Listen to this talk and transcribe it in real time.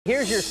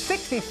Here's your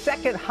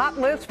 60-second hot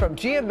list from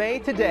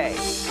GMA today.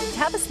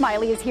 Tavis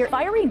Smiley is here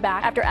firing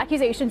back after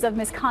accusations of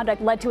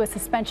misconduct led to a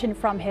suspension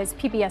from his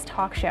PBS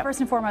talk show. First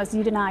and foremost,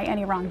 you deny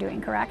any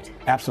wrongdoing, correct?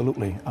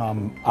 Absolutely.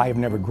 I have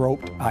never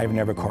groped, I have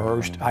never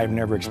coerced, I have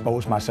never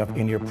exposed myself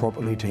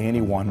inappropriately to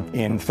anyone.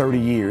 In 30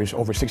 years,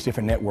 over 6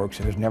 different networks,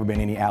 there's never been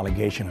any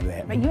allegation of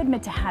that. But you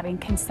admit to having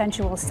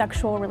consensual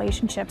sexual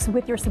relationships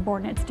with your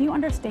subordinates. Do you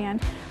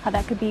understand how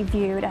that could be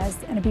viewed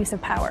as an abuse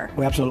of power?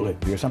 Well, absolutely.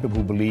 There are some people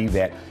who believe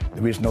that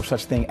there is no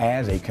such thing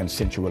as a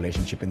consensual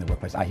relationship in the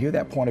workplace. I hear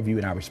that point of view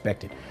and I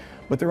respect it.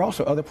 But there are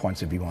also other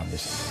points of view on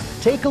this.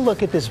 Take a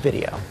look at this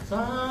video.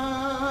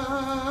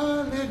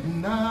 Silent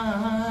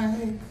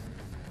night,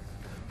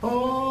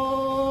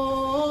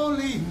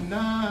 holy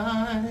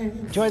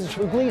night. Join the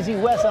Puglisi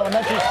West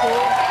Elementary School,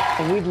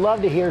 and we'd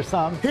love to hear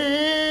some.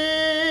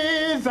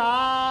 His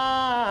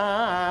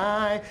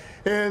eye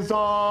is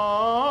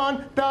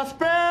on the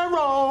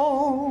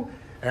sparrow,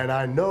 and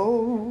I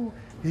know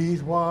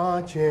he's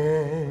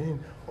watching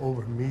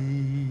over me.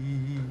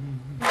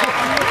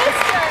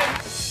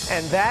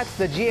 And that's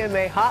the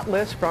GMA Hot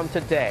List from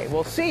today.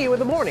 We'll see you in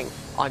the morning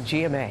on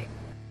GMA.